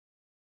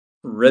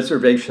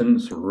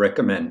Reservations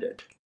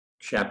Recommended.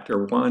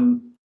 Chapter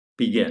 1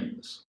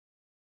 begins.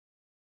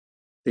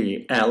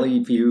 The Alley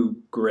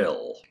View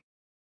Grill.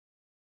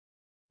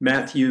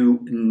 Matthew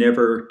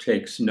never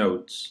takes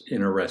notes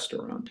in a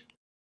restaurant.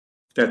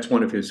 That's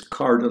one of his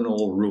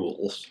cardinal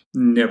rules.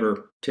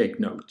 Never take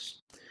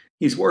notes.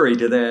 He's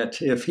worried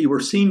that if he were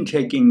seen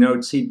taking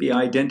notes, he'd be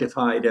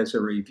identified as a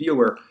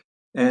reviewer,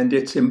 and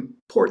it's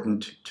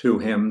important to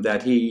him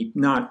that he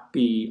not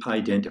be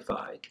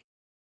identified.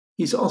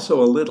 He's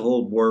also a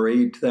little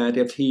worried that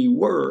if he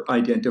were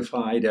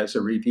identified as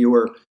a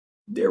reviewer,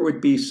 there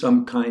would be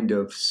some kind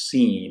of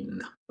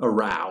scene, a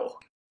row.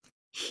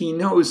 He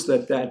knows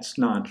that that's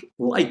not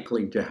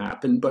likely to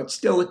happen, but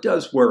still it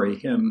does worry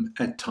him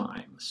at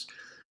times.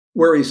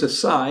 Worries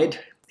aside,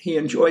 he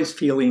enjoys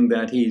feeling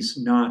that he's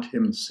not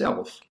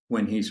himself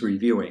when he's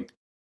reviewing.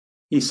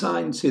 He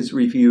signs his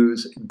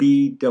reviews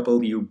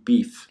B.W.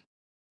 Beef,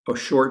 a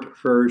short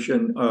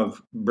version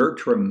of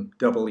Bertram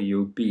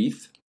W.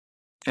 Beef,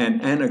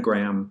 an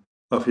anagram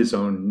of his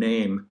own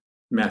name,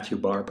 Matthew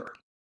Barber.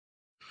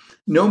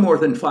 No more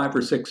than 5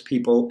 or 6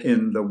 people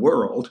in the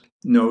world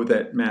know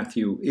that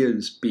Matthew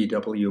is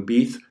B.W.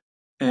 Beef,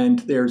 and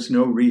there's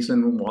no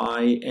reason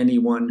why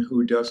anyone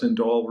who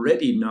doesn't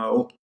already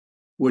know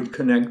would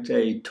connect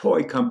a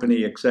toy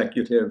company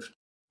executive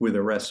with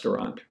a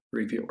restaurant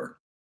reviewer.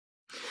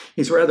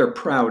 He's rather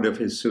proud of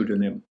his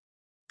pseudonym.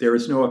 There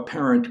is no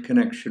apparent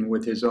connection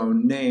with his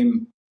own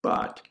name,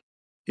 but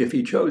if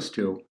he chose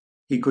to,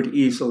 he could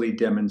easily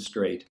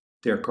demonstrate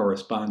their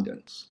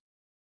correspondence.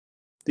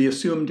 The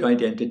assumed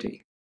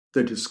identity,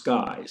 the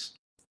disguise,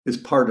 is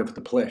part of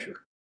the pleasure.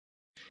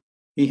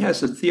 He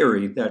has a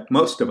theory that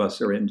most of us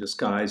are in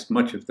disguise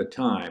much of the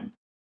time,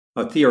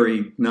 a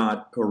theory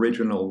not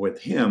original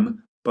with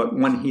him, but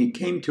one he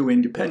came to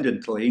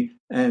independently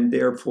and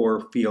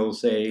therefore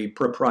feels a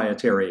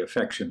proprietary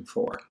affection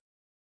for.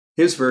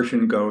 His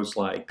version goes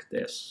like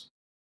this.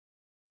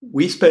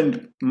 We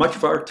spend much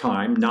of our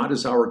time not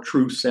as our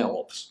true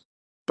selves,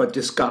 but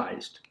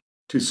disguised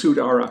to suit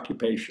our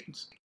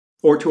occupations,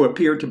 or to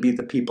appear to be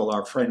the people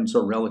our friends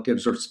or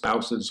relatives or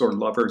spouses or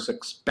lovers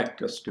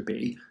expect us to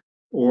be,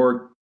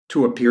 or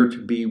to appear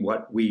to be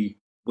what we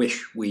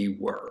wish we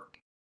were.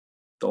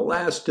 The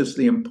last is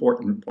the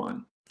important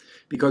one,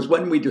 because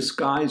when we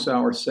disguise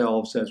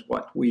ourselves as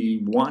what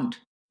we want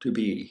to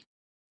be,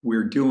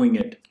 we're doing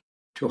it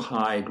to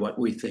hide what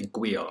we think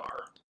we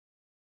are.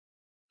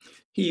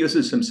 He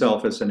uses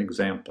himself as an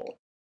example.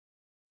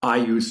 I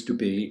used to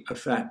be a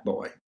fat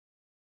boy.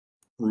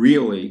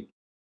 Really,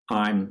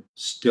 I'm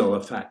still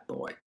a fat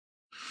boy.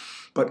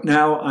 But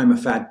now I'm a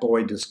fat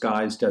boy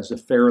disguised as a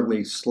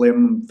fairly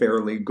slim,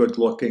 fairly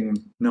good-looking,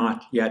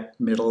 not yet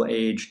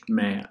middle-aged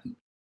man.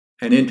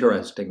 An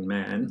interesting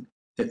man,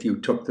 if you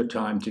took the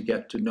time to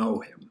get to know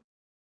him.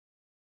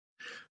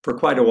 For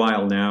quite a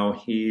while now,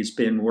 he's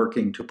been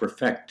working to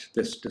perfect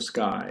this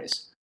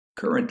disguise.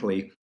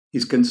 Currently,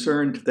 he's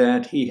concerned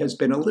that he has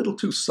been a little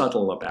too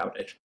subtle about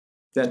it,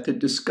 that the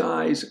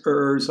disguise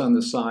errs on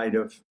the side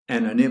of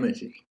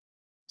anonymity.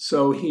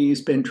 So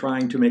he's been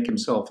trying to make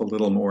himself a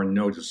little more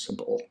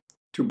noticeable,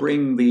 to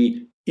bring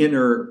the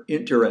inner,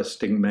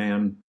 interesting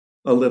man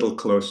a little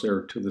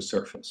closer to the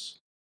surface.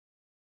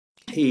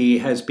 He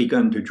has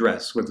begun to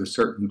dress with a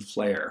certain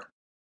flair.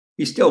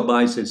 He still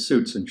buys his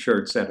suits and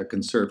shirts at a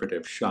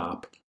conservative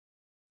shop,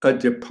 a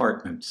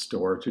department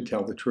store, to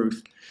tell the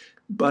truth,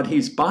 but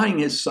he's buying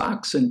his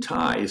socks and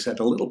ties at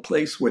a little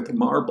place with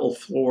marble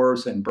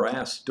floors and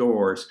brass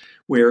doors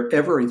where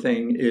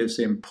everything is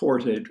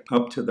imported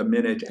up to the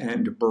minute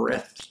and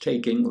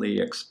breathtakingly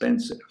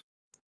expensive.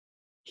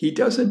 He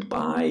doesn't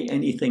buy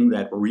anything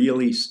that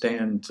really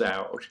stands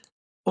out,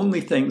 only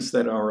things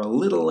that are a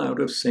little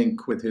out of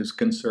sync with his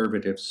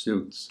conservative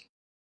suits.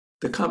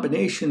 The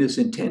combination is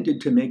intended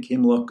to make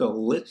him look a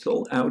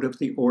little out of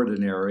the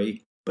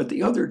ordinary, but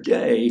the other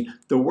day,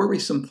 the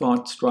worrisome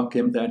thought struck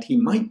him that he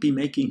might be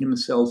making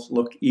himself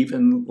look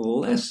even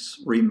less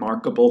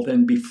remarkable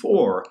than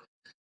before,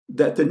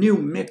 that the new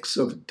mix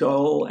of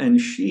dull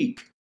and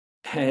chic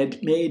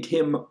had made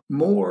him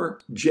more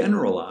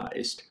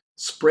generalized,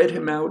 spread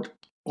him out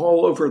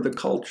all over the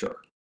culture.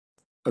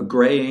 A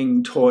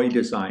graying toy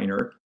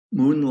designer,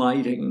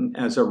 moonlighting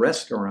as a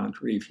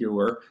restaurant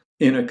reviewer,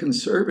 in a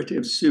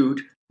conservative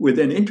suit with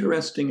an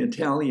interesting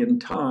Italian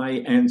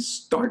tie and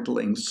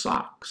startling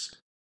socks.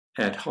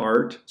 At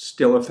heart,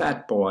 still a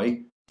fat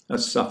boy, a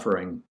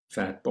suffering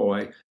fat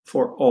boy,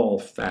 for all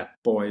fat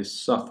boys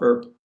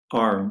suffer,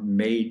 are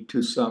made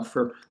to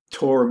suffer,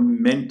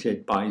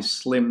 tormented by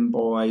slim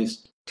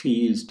boys,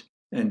 teased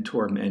and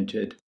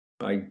tormented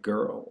by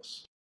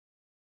girls.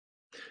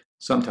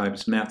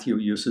 Sometimes Matthew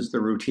uses the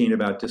routine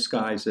about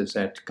disguises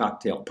at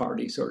cocktail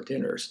parties or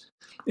dinners,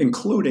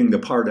 including the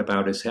part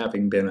about his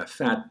having been a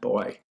fat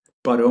boy,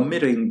 but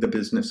omitting the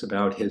business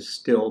about his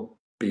still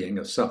being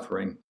a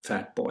suffering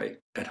fat boy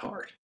at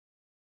heart.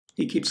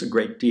 He keeps a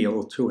great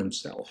deal to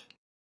himself.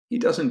 He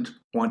doesn't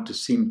want to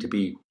seem to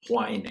be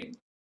whining.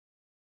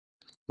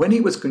 When he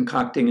was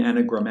concocting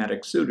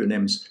anagrammatic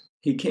pseudonyms,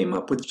 he came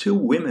up with 2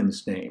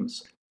 women's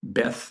names,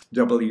 Beth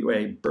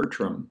W.A.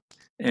 Bertram,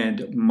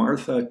 and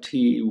Martha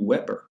T.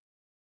 Weber.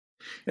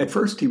 At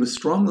first, he was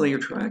strongly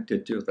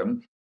attracted to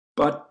them,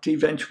 but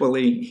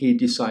eventually he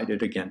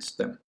decided against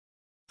them.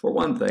 For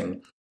one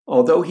thing,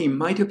 although he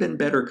might have been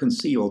better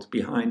concealed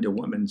behind a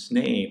woman's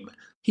name,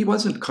 he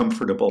wasn't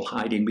comfortable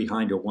hiding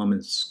behind a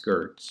woman's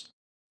skirts.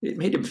 It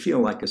made him feel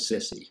like a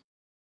sissy.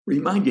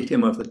 Reminded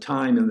him of the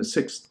time in the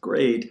 6th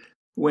grade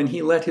when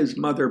he let his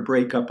mother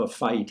break up a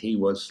fight he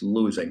was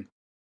losing.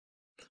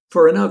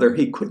 For another,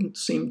 he couldn't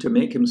seem to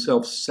make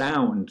himself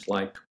sound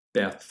like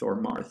Beth or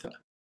Martha.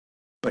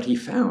 But he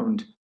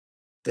found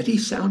that he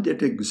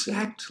sounded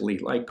exactly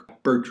like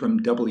Bertram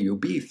W.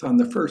 Beath on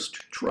the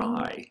first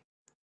try.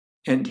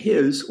 And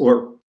his,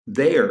 or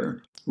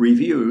their,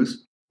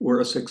 reviews were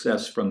a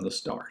success from the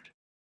start.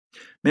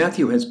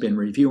 Matthew has been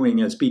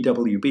reviewing as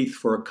B.W. Beath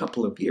for a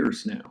couple of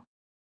years now.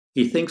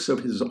 He thinks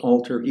of his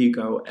alter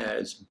ego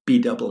as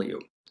B.W.,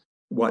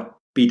 what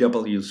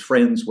B.W.'s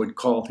friends would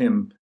call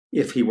him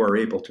if he were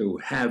able to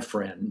have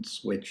friends,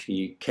 which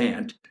he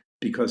can't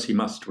because he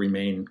must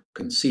remain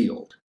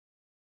concealed.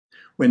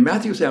 When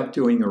Matthew's out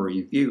doing a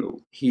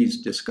review,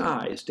 he's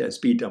disguised as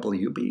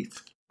B.W.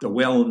 Beath, the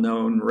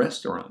well-known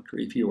restaurant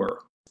reviewer,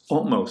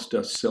 almost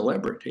a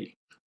celebrity,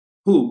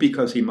 who,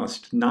 because he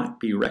must not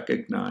be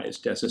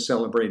recognized as a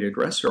celebrated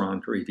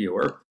restaurant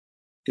reviewer,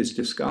 is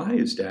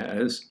disguised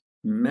as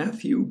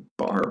Matthew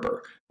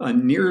Barber, a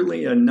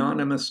nearly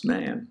anonymous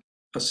man,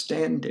 a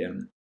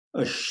stand-in,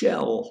 a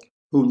shell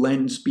who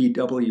lends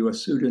B.W. a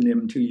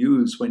pseudonym to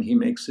use when he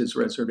makes his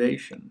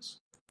reservations,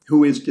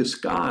 who is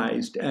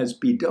disguised as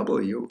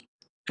B.W.,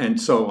 and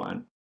so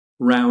on,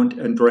 round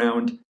and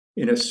round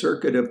in a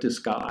circuit of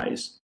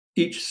disguise,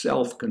 each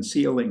self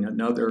concealing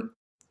another,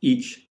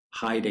 each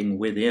hiding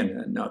within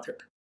another.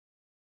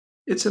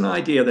 It's an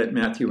idea that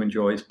Matthew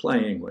enjoys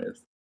playing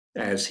with,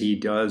 as he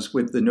does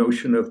with the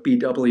notion of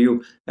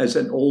B.W. as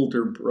an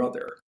older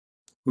brother,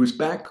 whose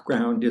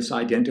background is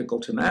identical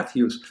to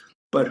Matthew's,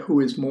 but who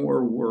is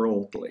more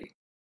worldly,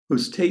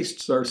 whose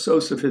tastes are so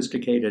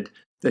sophisticated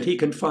that he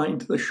can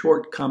find the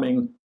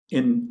shortcoming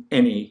in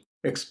any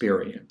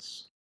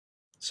experience.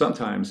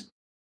 Sometimes,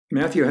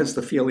 Matthew has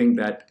the feeling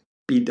that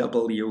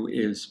B.W.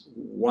 is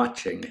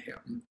watching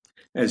him,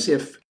 as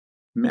if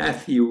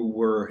Matthew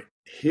were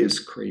his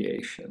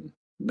creation,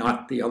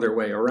 not the other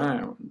way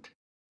around,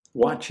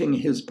 watching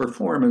his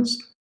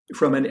performance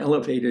from an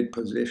elevated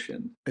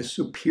position, a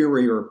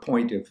superior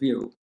point of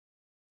view,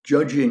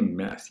 judging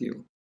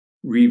Matthew,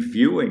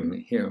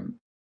 reviewing him,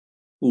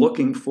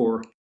 looking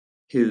for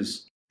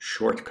his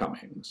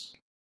shortcomings.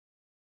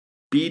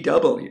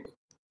 B.W.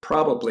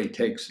 probably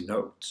takes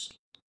notes.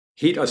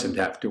 He doesn't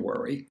have to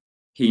worry.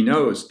 He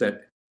knows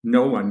that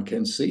no one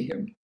can see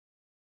him.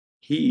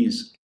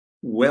 He's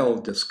well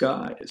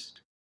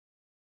disguised.